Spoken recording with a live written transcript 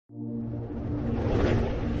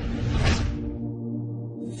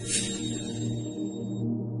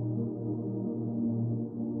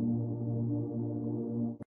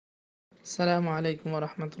السلام عليكم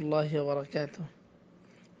ورحمة الله وبركاته.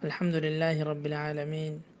 الحمد لله رب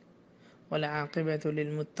العالمين والعاقبة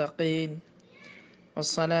للمتقين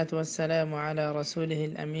والصلاة والسلام على رسوله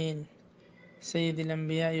الأمين سيد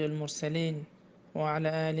الأنبياء والمرسلين وعلى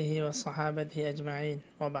آله وصحابته أجمعين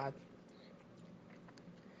وبعد।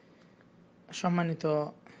 সম্মানিত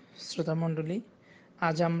শ্রোতামণ্ডলী,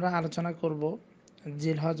 আজ আমরা আলোচনা করব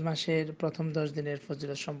জিলহজ মাসের প্রথম 10 দিনের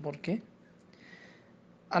ফজিলত সম্পর্কে।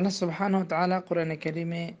 আল্লাহ সুবহানাহু ওয়া তাআলা কোরআনে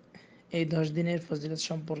কারীমে এই 10 দিনের ফজিলত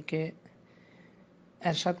সম্পর্কে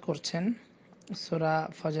ইরশাদ করছেন সূরা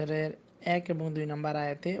ফজরের 1 এবং 2 নম্বর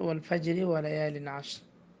আয়াতে, ওয়াল ফাজরি ওয়া লায়ালিন আশর।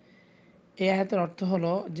 এই আয়াতের অর্থ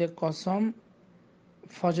হলো যে কসম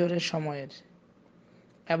ফজরের সময়ের,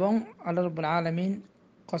 এবং আল্লাহ রাব্বুল আলামিন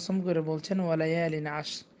কসম করে বলছেন ওয়া লায়ালিন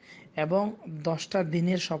আশর, এবং 10টা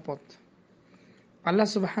দিনের শপথ। আল্লাহ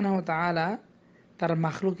সুবহানাহু ওয়া তাআলা তার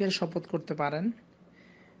মাখলুকের শপথ করতে পারেন,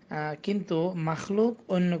 কিন্তু মাখলুক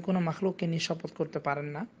অন্য কোনো মাখলুককে নিয়ে শপথ করতে পারেন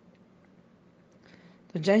না।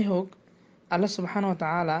 তো যাই হোক, আল্লাহ সুবহানাহু ওয়া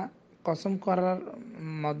তাআলা কসম করার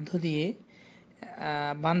মধ্য দিয়ে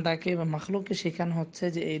বান্দাকে বা মাখলুককে শেখানো হচ্ছে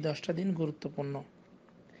যে এই 10টা দিন গুরুত্বপূর্ণ।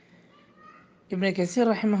 ইবনে কাসির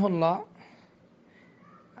রাহিমাহুল্লাহ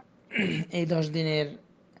এই 10 দিনের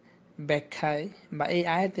ব্যাখ্যায় বা এই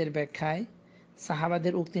আয়াতের ব্যাখ্যায়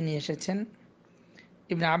সাহাবাদের উক্তি নিয়ে এসেছেন।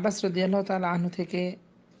 ইবনে আব্বাস রাদিয়াল্লাহু তাআলা আনহু থেকে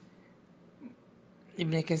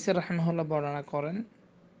ইবনে কাসির রাহিমাহুল্লাহ বর্ণনা করেন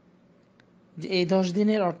যে এই 10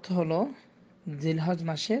 দিনের অর্থ হলো জিলহজ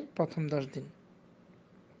মাসের প্রথম 10 দিন।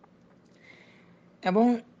 এবং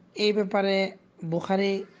এই ব্যাপারে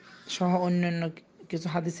বুখারী সহ অন্যান্য কিছু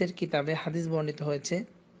হাদিসের কিতাবে হাদিস বর্ণিত হয়েছে,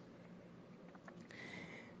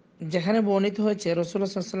 যেখানে বর্ণিত হয়েছে রাসূলুল্লাহ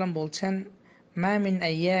সাল্লাল্লাহু আলাইহি ওয়াসাল্লাম বলছেন, মা মিন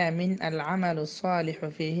আইয়ামিন আল আমালু সালিহু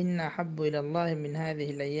ফিহিন্না আহাব্বু ইলাল্লাহি মিন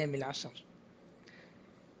হাযিহিল আইয়ামিল আশর।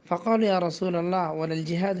 فقالوا يا رسول الله ولا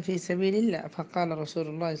الجهاد في سبيل الله؟ فقال رسول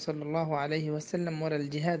الله صلى الله عليه وسلم ولا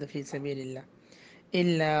الجهاد في سبيل الله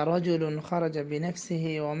إلا رجل خرج بنفسه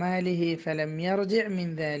وماله فلم يرجع من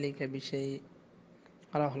ذلك بشيء।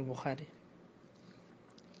 রাহুল البخاري।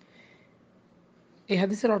 এই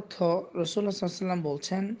হাদিসের অর্থ, রাসূলুল্লাহ সাল্লাল্লাহু আলাইহি ওয়াসাল্লাম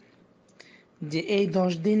বলছেন যে এই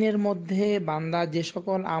 10 দিনের মধ্যে বান্দা যে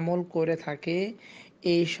সকল আমল করে থাকে,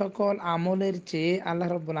 এই সকল আমলের চেয়ে আল্লাহ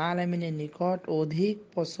রাব্বুল আলামিনের নিকট অধিক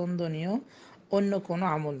পছন্দনীয় অন্য কোনো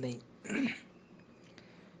আমল নেই।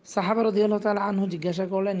 সাহাবা রাদিয়াল্লাহু তাআলা আনহু জিজ্ঞাসা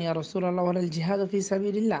করলেন, ইয়া রাসূলুল্লাহ ওয়াল জিহাদু ফি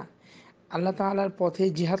সাবিলিল্লাহ, আল্লাহ তাআলার পথে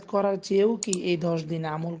জিহাদ করার চেয়েও কি এই 10 দিনে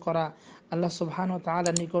আমল করা আল্লাহ সুবহানাহু ওয়া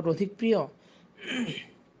তাআলার নিকট অধিক প্রিয়?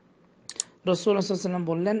 রাসূলুল্লাহ সাল্লাল্লাহু আলাইহি ওয়াসাল্লাম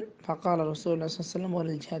বললেন, ফাকাল রাসূলুল্লাহ সাল্লাল্লাহু আলাইহি ওয়াসাল্লাম ওয়াল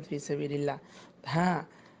জিহাদ ফি সাবিলিল্লাহ, হ্যাঁ,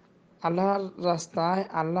 আল্লাহর রাস্তায়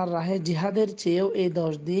আল্লাহর রাহে জিহাদের চেয়েও এই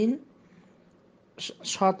 10 দিন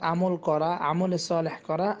সৎ আমল করা, আমলে সালেহ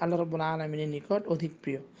করা আল্লাহ রাব্বুল আলামিনের নিকট অধিক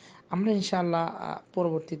প্রিয়। আমরা ইনশাআল্লাহ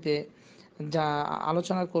পরবর্তীতে যা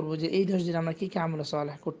আলোচনা করব যে এই 10 দিন আমরা কি কি আমলে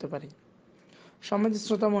সালেহ করতে পারি। সম্মানিত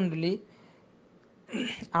শ্রোতা মণ্ডলী,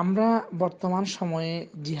 আমরা বর্তমান সময়ে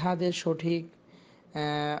জিহাদের সঠিক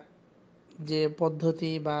যে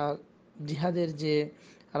পদ্ধতি বা জিহাদের যে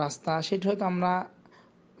রাস্তা সেটা হয়তো আমরা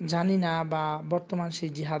জানি না, বা বর্তমান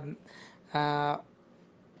সেই জিহাদ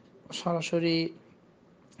সরাসরি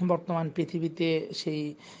বর্তমান পৃথিবীতে সেই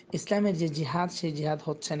ইসলামের যে জিহাদ সেই জিহাদ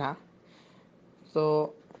হচ্ছে না। তো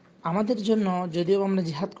আমাদের জন্য যদিও আমরা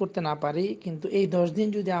জিহাদ করতে না পারি, কিন্তু এই 10 দিন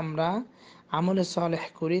যদি আমরা আমলে সালেহ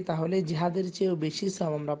করি তাহলে জিহাদের চেয়েও বেশি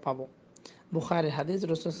সওয়াব আমরা পাবো। বুখারীর হাদিস,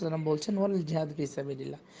 রাসূলুল্লাহ সাল্লাল্লাহু আলাইহি ওয়াসাল্লাম বলছেন ওয়াল জিহাদ ফি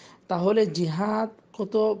সাবিলিল্লাহ। তাহলে জিহাদ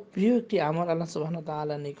কত প্রিয় একটি আমল আল্লাহ সুবহানাহু ওয়া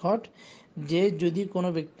তাআলার নিকট, যে যদি কোনো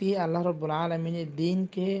ব্যক্তি আল্লাহ রাব্বুল আলামিনের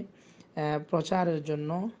দ্বীনকে প্রচারের জন্য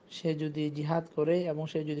সে যদি জিহাদ করে এবং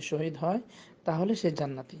সে যদি শহীদ হয় তাহলে সে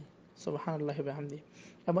জান্নাতি। সুবহানাল্লাহি ওয়া বিহামদিহি।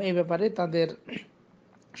 এবং এই ব্যাপারে তাদের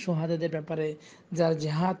শুহাদাদের ব্যাপারে যারা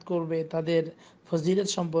জিহাদ করবে তাদের ফজিলত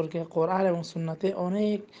সম্পর্কে কোরআন এবং সুন্নাতে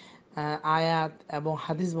অনেক আয়াত এবং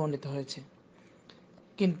হাদিস বর্ণিত হয়েছে।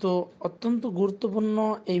 কিন্তু অত্যন্ত গুরুত্বপূর্ণ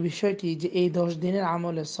এই বিষয়টি যে এই 10 দিনের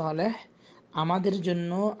আমলে সালেহ আমাদের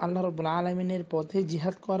জন্য আল্লাহ রাব্বুল আলামিনের পথে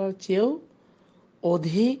জিহাদ করার চেয়েও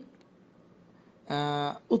অধিক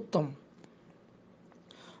উত্তম।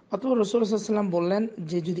 অতঃপর রাসূলুল্লাহ সাল্লাল্লাহু আলাইহি ওয়াসাল্লাম বললেন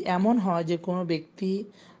যে যদি এমন হয় যে কোনো ব্যক্তি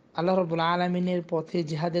আল্লাহ রাব্বুল আলামিনের পথে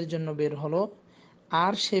জিহাদের জন্য বের হলো,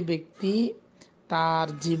 আর সে ব্যক্তি তার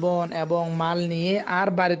জীবন এবং মাল নিয়ে আর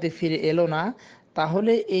বাড়িতে ফিরে এলো না,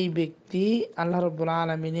 তাহলে এই ব্যক্তি আল্লাহ রাব্বুল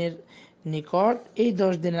আলামিনের নিকট এই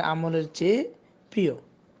 10 দিনের আমলের চেয়ে প্রিয়।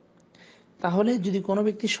 তাহলে যদি কোনো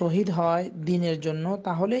ব্যক্তি শহীদ হয় দ্বীনের জন্য,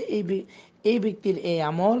 তাহলে এই ব্যক্তির এই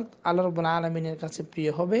আমল আল্লাহ রাব্বুল আলামিনের কাছে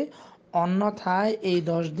প্রিয় হবে, অন্যথায় এই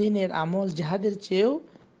 10 দিনের আমল জিহাদের চেয়েও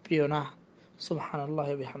প্রিয় না। সুবহানাল্লাহ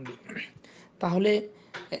ওয়া বিহামদি। তাহলে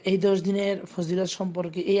এই 10 দিনের ফজিলত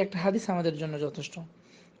সম্পর্কে এই একটা হাদিস আমাদের জন্য যথেষ্ট।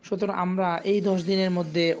 সুতরাং আমরা এই 10 দিনের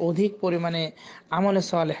মধ্যে অধিক পরিমাণে আমলে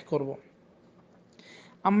সালেহ করব।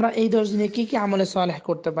 আমরা এই 10 দিনে কি কি আমলে সালেহ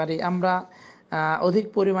করতে পারি? আমরা অধিক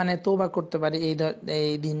পরিমাণে তওবা করতে পারি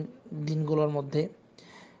এই দিনগুলোর মধ্যে।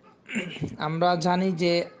 আমরা জানি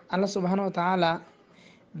যে আল্লাহ সুবহানাহু ওয়া তাআলা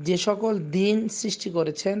যে সকল দিন সৃষ্টি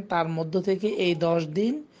করেছেন তার মধ্য থেকে এই 10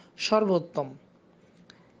 দিন সর্বোত্তম।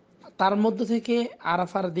 তার মধ্য থেকে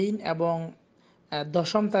আরাফার দিন এবং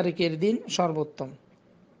 10ম তারিখের দিন সর্বোত্তম।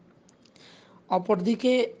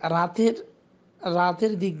 অপরদিকে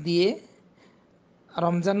রাতের দিক দিয়ে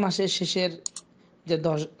রমজান মাসের শেষের যে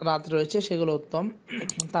 10 রাত রয়েছে সেগুলো উত্তম,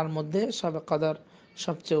 তার মধ্যে শবে কদর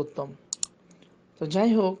সবচেয়ে উত্তম। তো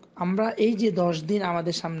যাই হোক, আমরা এই যে 10 দিন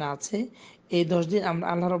আমাদের সামনে আছে, এই 10 দিন আমরা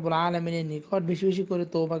আল্লাহ রাব্বুল আলামিনের নিকট বেশি বেশি করে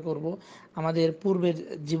তওবা করব। আমাদের পূর্বের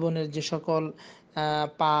জীবনের যে সকল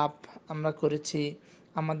পাপ আমরা করেছি,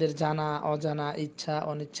 আমাদের জানা অজানা, ইচ্ছা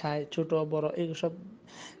অনিচ্ছায়, ছোট বড় এইসব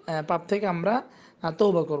পাপ থেকে আমরা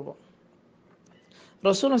তওবা করব।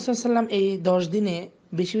 রাসূলুল্লাহ সাল্লাল্লাহু আলাইহি ওয়াসাল্লাম এই 10 দিনে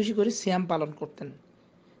বেশি বেশি করে সিয়াম পালন করতেন।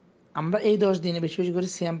 আমরা এই 10 দিনে বেশি বেশি করে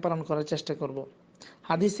সিয়াম পালন করার চেষ্টা করব।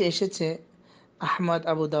 হাদিসে এসেছে, আহমদ,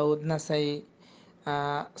 আবু দাউদ, নাসাই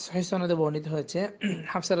সহিহ সনদে বর্ণিত হয়েছে,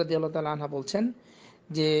 হাফসা রাদিয়াল্লাহু তাআলা আনহা বলছেন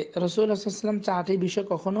যে রাসূলুল্লাহ সাল্লাল্লাহু আলাইহি ওয়াসাল্লাম 4টি বিষয়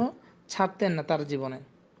কখনো ছাড়তেন না তার জীবনে।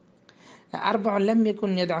 আরবাউন লাম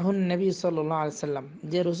ইয়াকুন ইয়াদউন নবী সাল্লাল্লাহু আলাইহি ওয়াসাল্লাম,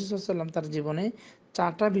 যে রাসূল সাল্লাল্লাহু আলাইহি ওয়াসাল্লাম তার জীবনে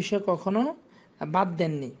 4টা বিষয় কখনো বাদ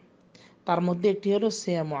দেননি। তার মধ্যে একটি হলো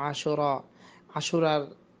সিয়াম আশুরা, আশুরার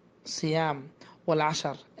সিয়াম, ওয়াল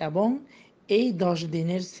আশার, এবং এই 10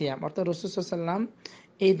 দিনের সিয়াম, অর্থাৎ রাসূল সাল্লাল্লাহু আলাইহি ওয়াসাল্লাম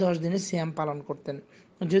এই 10 দিনের সিয়াম পালন করতেন।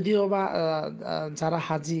 যদিও বা যারা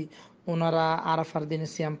হাজি ওনারা আরাফার দিনে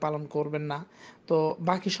সিয়াম পালন করবেন না, তো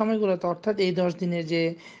বাকি সময়গুলোতে, অর্থাৎ এই 10 দিনের যে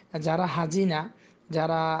যারা হাজি না,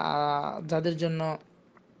 যাদের জন্য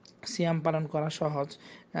সিয়াম পালন করা সহজ,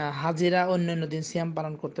 হাজিরা অন্যান্য দিন সিয়াম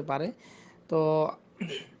পালন করতে পারে। তো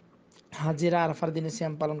হাজিরা আরাফার দিনে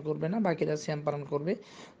সিয়াম পালন করবে না, বাকিরা সিয়াম পালন করবে।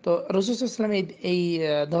 তো রাসূল সাল্লাল্লাহু আলাইহি ওয়াসাল্লাম এই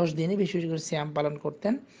 10 দিনে বেশি বেশি করে সিয়াম পালন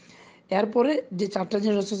করতেন। এরপরে যে 4টা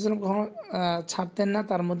জিনিস রাসূল সাল্লাল্লাহু আলাইহি ওয়াসাল্লাম কখনো ছাড়তেন না,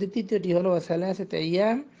 তার মধ্যে তৃতীয়টি হলো সালাসাতু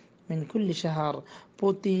আইয়াম মিন কুল্লি শাহর,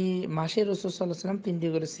 প্রতি মাসে রাসূল সাল্লাল্লাহু আলাইহি ওয়াসাল্লাম 3টি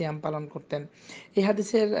করে সিয়াম পালন করতেন। এই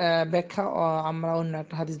হাদিসের ব্যাখ্যা আমরা অন্য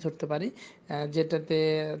একটা হাদিস ধরতে পারি, যেটাতে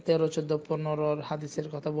 13, 14, 15 হাদিসের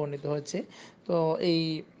কথা বর্ণিত হয়েছে। তো এই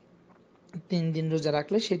 3 দিন রোজা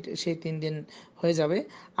রাখলে সেই 3 দিন হয়ে যাবে।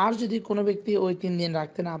 আর যদি কোনো ব্যক্তি ওই 3 দিন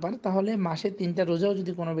রাখতে না পারে, তাহলে মাসে 3টা রোজাও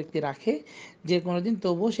যদি কোনো ব্যক্তি রাখে যে কোনো দিন,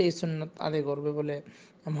 তবুও সেই সুন্নাত আদায় করবে বলে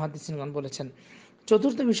মুহাদ্দিসিনগণ বলেছেন।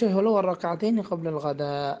 চতুর্থ বিষয় হলো রাকাতাইন ক্বাবলাল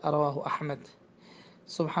গাদা, রাওয়াহু আহমদ।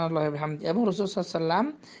 সুবহানাল্লাহি ওয়া বিহামদিহি। এবং রাসূল সাল্লাল্লাহু আলাইহি ওয়াসাল্লাম,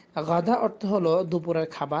 গাদা অর্থ হলো দুপুরের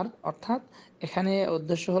খাবার, অর্থাৎ এখানে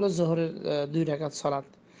উদ্দেশ্য হলো যোহরের 2 রাকাত সালাত।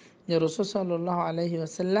 যে রাসূল সাল্লাল্লাহু আলাইহি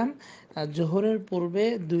ওয়াসাল্লাম যোহরের পূর্বে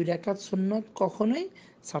 2 রাকাত সুন্নত কখনোই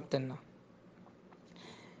ছাড়তেন না।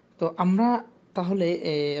 তো আমরা তাহলে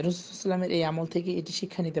রাসূল সাল্লাল্লাহু আলাইহি ওয়াসাল্লামের এই আমল থেকে এটি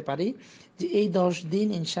শিক্ষা নিতে পারি যে এই 10 দিন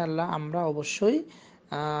ইনশাআল্লাহ আমরা অবশ্যই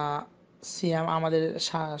সিয়াম, আমাদের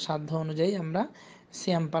সাধ্য অনুযায়ী আমরা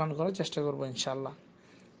সিয়াম পালন করার চেষ্টা করব ইনশাআল্লাহ।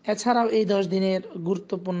 এছাড়াও এই 10 দিনের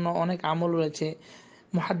গুরুত্বপূর্ণ অনেক আমল রয়েছে।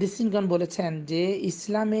 মুহাদ্দিসিনগণ বলেছেন যে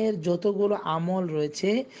ইসলামের যতগুলো আমল রয়েছে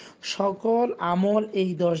সকল আমল এই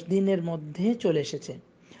 10 দিনের মধ্যে চলে এসেছে।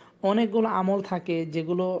 অনেকগুলো আমল থাকে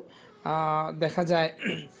যেগুলো দেখা যায়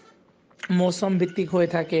মৌসুম ভিত্তিক হয়ে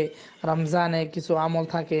থাকে। রমজানে কিছু আমল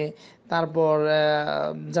থাকে, তারপর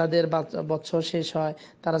যাদের বছর শেষ হয়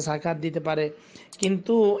তারা যাকাত দিতে পারে।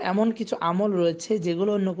 কিন্তু এমন কিছু আমল রয়েছে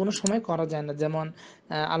যেগুলো অন্য কোনো সময় করা যায় না, যেমন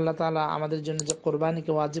আল্লাহ তাআলা আমাদের জন্য যে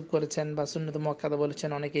কোরবানিকে ওয়াজিব করেছেন বা সুন্নত মুআক্কাদা বলেছেন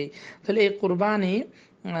অনেকেই। তাহলে এই কোরবানি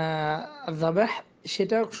যাবাহ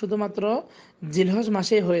সেটা শুধুমাত্র জিলহজ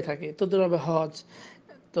মাসেই হয়ে থাকে, তদুরবে হজ।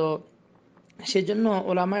 তো সেজন্য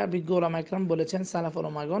বিজ্ঞ ওলামা ইকরাম বলেছেন, সালাফ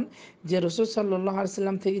ওলামাগণ, যে রাসূল সাল্লাল্লাহু আলাইহি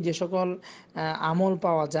ওয়াসাল্লাম থেকে যে সকল আমল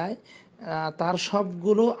পাওয়া যায় তার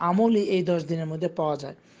সবগুলো আমলই এই 10 দিনের মধ্যে পাওয়া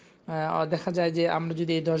যায়। দেখা যায় যে আমরা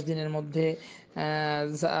যদি এই 10 দিনের মধ্যে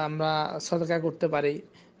আমরা সদকা করতে পারি,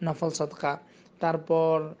 নফল সদকা,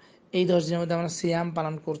 তারপর এই 10 দিনের মধ্যে আমরা সিয়াম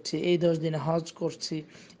পালন করছি, এই 10 দিনে হজ করছি,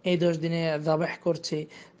 এই 10 দিনে যাবাহ করছি,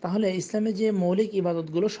 তাহলে ইসলামের যে মৌলিক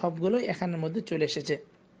ইবাদতগুলো সবগুলো এখানের মধ্যে চলে এসেছে।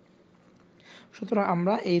 সুতরাং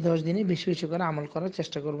আমরা এই 10 দিনে বেশি বেশি করে আমল করার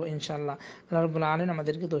চেষ্টা করব ইনশাআল্লাহ। আল্লাহ রাব্বুল আলামিন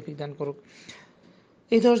আমাদেরকে তৌফিক দান করুক।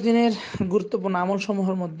 এই 10 দিনের গুরুত্বপূর্ণ আমল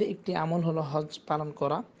সমূহের মধ্যে একটি আমল হলো হজ পালন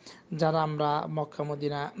করা। যারা আমরা মক্কা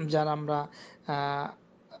মদিনা, যারা আমরা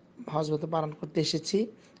হজ পালন করতে এসেছি,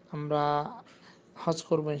 আমরা হজ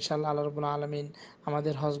করবো ইনশাআল্লাহ। আল্লাহ রাব্বুল আলামিন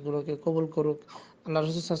আমাদের হজগুলোকে কবুল করুক। আল্লাহ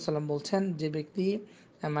রাসূল সাল্লাল্লাহু আলাইহি ওয়াসাল্লাম বলছেন, যে ব্যক্তি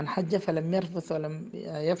মান হাজ্জা ফালাম ইয়ারফুস ওয়ালাম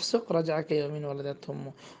ইয়াফসুক রাজা'a কায়াউমিন ওয়ালাদাতহু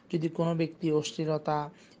উম্মুহু, যদি কোনো ব্যক্তি অশ্লীলতা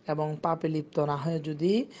এবং পাপে লিপ্ত না হয়ে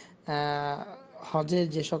যদি হজের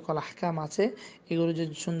যে সকল আহকাম আছে এগুলো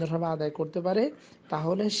যদি সুন্দরভাবে আদায় করতে পারে,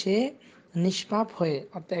 তাহলে সে নিষ্পাপ হয়ে,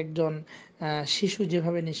 অর্থাৎ একজন শিশু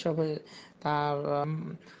যেভাবে নিষ্পাপ হয়ে তার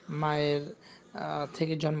মায়ের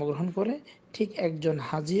থেকে জন্মগ্রহণ করে, ঠিক একজন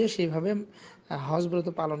হাজিও সেইভাবে হজ ব্রত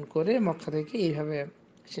পালন করে মক্কা থেকে এইভাবে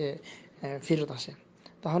সে ফেরত আসে।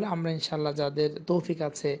 তাহলে আমরা ইনশাল্লাহ যাদের তৌফিক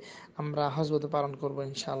আছে আমরা হজ ব্রত পালন করব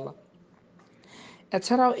ইনশাল্লাহ।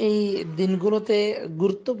 এছাড়াও এই দিনগুলোতে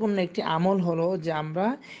গুরুত্বপূর্ণ একটি আমল হলো যে আমরা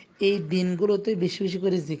এই দিনগুলোতে বেশি বেশি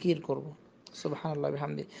করে জিকির করব। সুবহানাল্লাহ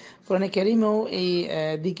বিহামদি। কোরআনে কারীমেও এই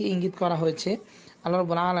দিকে ইঙ্গিত করা হয়েছে। আল্লাহ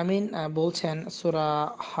রাব্বুল আলামিন বলছেন সূরা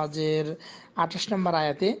হজের 28 নম্বর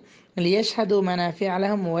আয়াতে, লিয়াশহাদু মানাফিআ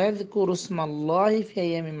লাহুম ওয়া ইয়াযকুরু ইসমাল্লাহি ফি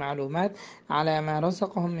আইয়ামিন মা'লুমাত আলা মা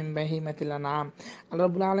রাযাকাহুম মিন বাহিমাতিল আনআম। আল্লাহ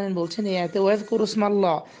রাব্বুল আলামিন বলছেন এই আয়াতে, ওয়া ইয়াযকুরু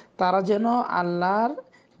ইসমাল্লাহ, তারা যেন আল্লাহর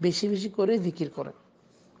বেশি বেশি করে জিকির করে।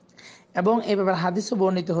 এবং এই ব্যাপারে হাদিসও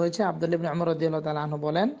বর্ণিত হয়েছে। আব্দুল্লাহ ইবনে উমর রাদিয়াল্লাহু তাআলা আনহু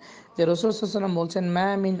বলেন যে রাসূল সাল্লাল্লাহু আলাইহি ওয়াসাল্লাম বলছেন, মা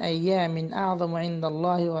মিন আইয়ামিন আ'যামু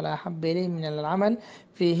ইনদাল্লাহি ওয়া লা হাব্বা ইলাইহি মিনাল আমাল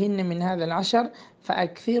ফীহিন্না মিন হাযাল আশর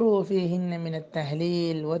ফাআকসিরু ফীহিন্না মিনাত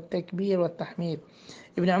তাহলিল ওয়াত তাকবীর ওয়াত তাহমিদ।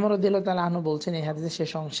 ইবনে উমর রাদিয়াল্লাহু তাআলা আনহু বলছেন এই হাদিসের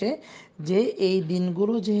শেষ অংশে, যে এই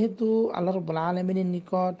দিনগুলো যেহেতু আল্লাহ রাব্বুল আলামিনের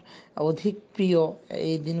নিকট অধিক প্রিয়,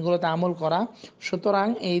 এই দিনগুলোতে আমল করা, সুতরাং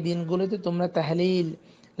এই দিনগুলোতে তোমরা তাহলিল,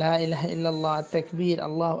 লা ইলাহা ইল্লাল্লাহ, তাকবীর,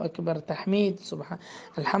 আল্লাহু আকবার, তাহমিদ, সুবহান,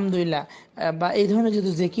 আলহামদুলিল্লাহ বা এই ধরনের যত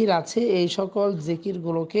জিকির আছে এই সকল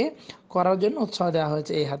জিকিরগুলোকে করার জন্য উৎসাহ দেওয়া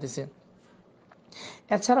হয়েছে এই হাদিসে।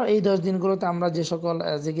 এছাড়াও এই 10 দিনগুলোতে আমরা যে সকল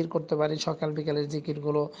জিকির করতে পারি, সকাল বিকালের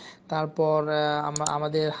জিকিরগুলো, তারপর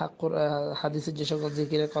আমাদের হাদিসের যে সকল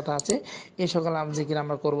জিকিরের কথা আছে এই সকল জিকির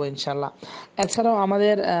আমরা করবো ইনশাল্লাহ। এছাড়াও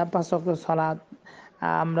আমাদের 5 ওয়াক্ত সালাত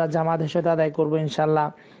আমরা জামাতের সাথে আদায় করবো ইনশাল্লাহ।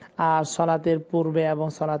 আর সলাতের পূর্বে এবং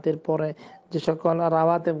সলাতের পরে যে সকল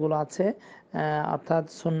রাওয়াতেবগুলো আছে, অর্থাৎ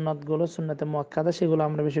সুন্নতগুলো, সুন্নতে মুআক্কাদা, সেগুলো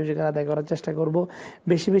আমরা বেশি বেশি করে আদায় করার চেষ্টা করব।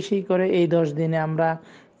 বেশি বেশি করে এই 10 দিনে আমরা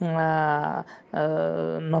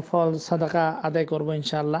নফল সাদাকা আদায় করব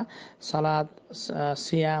ইনশাআল্লাহ। সালাত,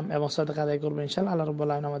 সিয়াম এবং সাদাকা আদায় করব ইনশাআল্লাহ। আল্লাহ রাব্বুল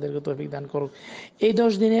আলামিন আমাদেরকে তৌফিক দান করুক। এই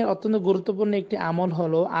 10 দিনের অত্যন্ত গুরুত্বপূর্ণ একটি আমল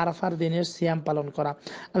হলো আরাফার দিনের সিয়াম পালন করা।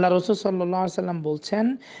 আল্লাহ রাসূল সাল্লাল্লাহু আলাইহি ওয়াসাল্লাম বলছেন,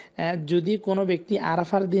 যদি কোনো ব্যক্তি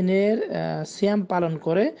আরাফার দিনের সিয়াম পালন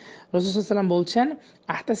করে, রাসূল সাল্লাল্লাহু আলাইহি ওয়াসাল্লাম বলছেন,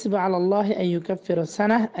 আহতাসিবু আলাল্লাহি আন ইউকাফিরা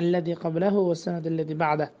সানাহ আল্লাযী ক্বাবলাহু ওয়াস সানাত আল্লাতী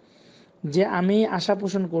বা'দাহু, যে আমি আশা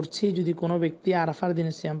পোষণ করছি যদি কোনো ব্যক্তি আরাফার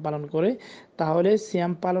দিনে সিয়াম পালন করে, তাহলে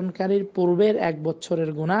সিয়াম পালনকারীর পূর্বের 1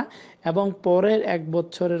 বছরের গুনাহ এবং পরের 1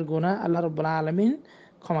 বছরের গুনাহ আল্লাহ রাব্বুল আলামিন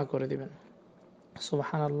ক্ষমা করে দিবেন।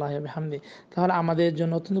 সুবহানাল্লাহ ওয়া বিহামদি। তাহলে আমাদের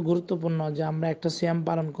জন্য অত্যন্ত গুরুত্বপূর্ণ যে আমরা একটা সিয়াম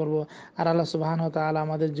পালন করব, আর আল্লাহ সুবহানাহু ওয়া তাআলা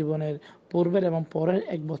আমাদের জীবনের পূর্বের এবং পরের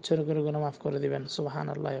 1 বছরের করে গুনাহ মাফ করে দিবেন।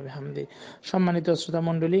 সুবহানাল্লাহ ওয়া বিহামদি। সম্মানিত শ্রোতা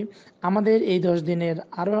মণ্ডলী, আমাদের এই 10 দিনের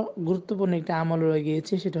আরো গুরুত্বপূর্ণ একটা আমল রয়ে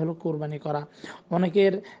গিয়েছে, সেটা হলো কোরবানি করা।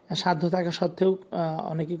 অনেকের সাধ্য থাকা সত্ত্বেও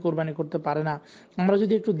অনেকে কোরবানি করতে পারে না। আমরা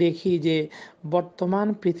যদি একটু দেখি যে বর্তমান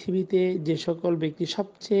পৃথিবীতে যে সকল ব্যক্তি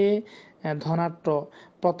সবচেয়ে ধনাঢ্য,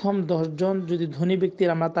 প্রথম 10 জন যদি ধনী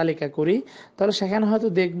ব্যক্তির আমরা তালিকা করি, তাহলে সেখানে হয়তো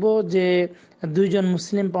দেখব যে 2 জন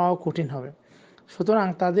মুসলিম পাওয়া কঠিন হবে। সুতরাং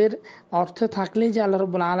তাদের অর্থ থাকলেই যে আল্লাহ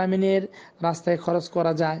রাব্বুল আলামিনের রাস্তায় খরচ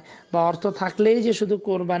করা যায়, বা অর্থ থাকলেই যে শুধু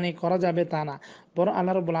কোরবানি করা যাবে তা না, বরং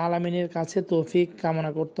আল্লাহ রাব্বুল আলামিনের কাছে তৌফিক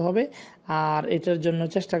কামনা করতে হবে আর এটার জন্য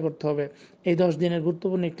চেষ্টা করতে হবে। এই 10 দিনের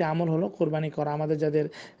গুরুত্বপূর্ণ একটি আমল হলো কোরবানি করা। আমাদের যাদের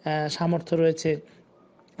সামর্থ্য রয়েছে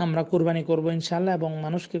আমরা কোরবানি করব ইনশাআল্লাহ, এবং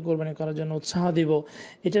মানুষকে কোরবানি করার জন্য উৎসাহ দিব।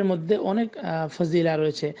 এটার মধ্যে অনেক ফজিলা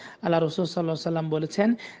রয়েছে। আল্লাহ রাসূল সাল্লাল্লাহু আলাইহি ওয়াসাল্লাম বলেছেন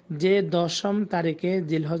যে 10ম তারিখে,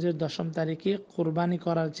 জিলহজের 10ম তারিখে কোরবানি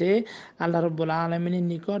করার চেয়ে আল্লাহ রাব্বুল আলামিনের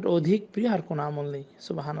নিকট অধিক প্রিয় আর কোনো আমল নেই।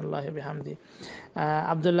 সুবহানাল্লাহি ওয়া বিহামদি।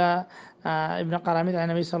 আব্দুল্লাহ ইবনে কারামি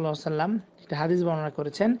নবী সাল্লাল্লাহু আলাইহি ওয়াসাল্লাম একটা হাদিস বর্ণনা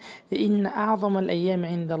করেছেন যে ইন্না আ'যামাল আইয়ামি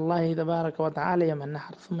ইনদাল্লাহি তাবারাকা ওয়া তাআলা ইয়াউমুন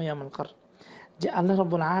নাহর সুম্মা ইয়াউমুল কর, যে আল্লাহ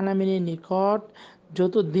রাব্বুল আলামিনের নিকট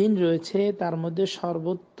যত দিন রয়েছে তার মধ্যে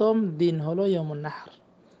সর্বোত্তম দিন হলো ইয়াউমুন নাহর।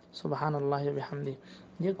 সুবহানাল্লাহি ওয়া বিহামদি,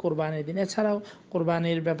 যে কোরবানির দিন। এছাড়াও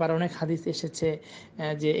কোরবানির ব্যাপারে অনেক হাদিস এসেছে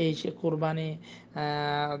যে এই কোরবানি,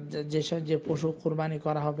 যে পশু কোরবানি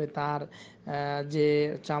করা হবে তার যে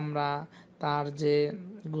চামড়া, তার যে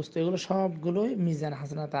গোশত, এগুলো সবগুলোই মিজান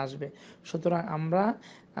হাসানাতে আসবে। সুতরাং আমরা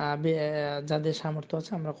যাদের সামর্থ্য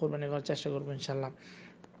আছে আমরা কোরবানি করার চেষ্টা করবো ইনশাল্লাহ।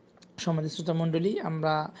 সম্মানিত শ্রোতা মণ্ডলী,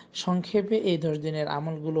 আমরা সংক্ষেপে এই 10 দিনের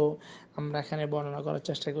আমলগুলো আমরা এখানে বর্ণনা করার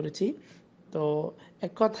চেষ্টা করেছি। তো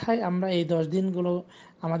এক কথায় আমরা এই 10 দিনগুলো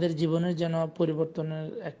আমাদের জীবনের যেন পরিবর্তনের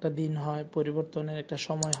একটা দিন হয়, পরিবর্তনের একটা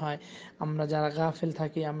সময় হয়। আমরা যারা গাফেল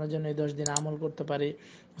থাকি আমরা যেন এই 10 দিন আমল করতে পারি।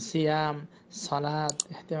 সিয়াম, সালাত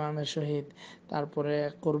ইহতিমামের সহিত, তারপরে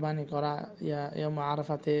কোরবানি করা, ইয়াউম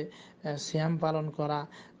আরাফাতে সিয়াম পালন করা,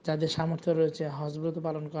 যাদের সামর্থ্য রয়েছে হজব্রত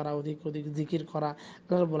পালন করা, অধিক অধিক জিকির করা।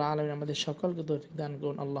 আল্লাহ রাব্বুল আলামিন আমাদের সকলকে তৌফিক দান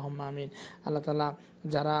করুন, আল্লাহুম্মা আমিন। আল্লাহ তাআলা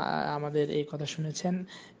যারা আমাদের এই কথা শুনেছেন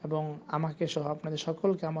এবং আমাকে সহ আপনাদের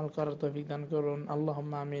সকলকে আমল করার তৌফিক দান করুন,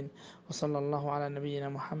 আল্লাহুম্মা আমিন। ওয়া সাল্লাল্লাহু আলা নবিয়িনা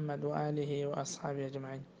মুহাম্মদ ওয়া আলিহি ওয়া আসহাবিহি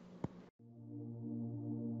আজমাইন।